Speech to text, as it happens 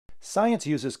Science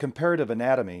uses comparative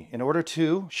anatomy in order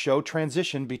to show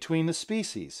transition between the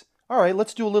species. All right,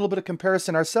 let's do a little bit of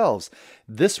comparison ourselves.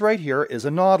 This right here is a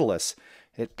nautilus.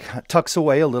 It tucks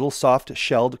away a little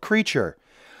soft-shelled creature.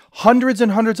 Hundreds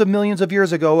and hundreds of millions of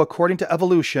years ago, according to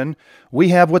evolution, we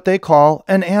have what they call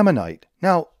an ammonite.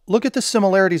 Now, look at the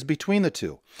similarities between the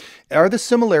two. Are the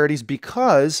similarities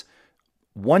because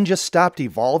one just stopped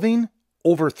evolving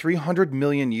over 300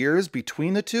 million years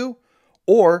between the two?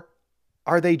 Or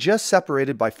are they just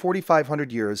separated by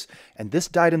 4,500 years and this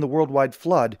died in the worldwide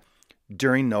flood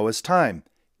during Noah's time?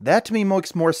 That to me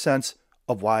makes more sense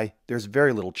of why there's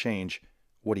very little change.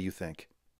 What do you think?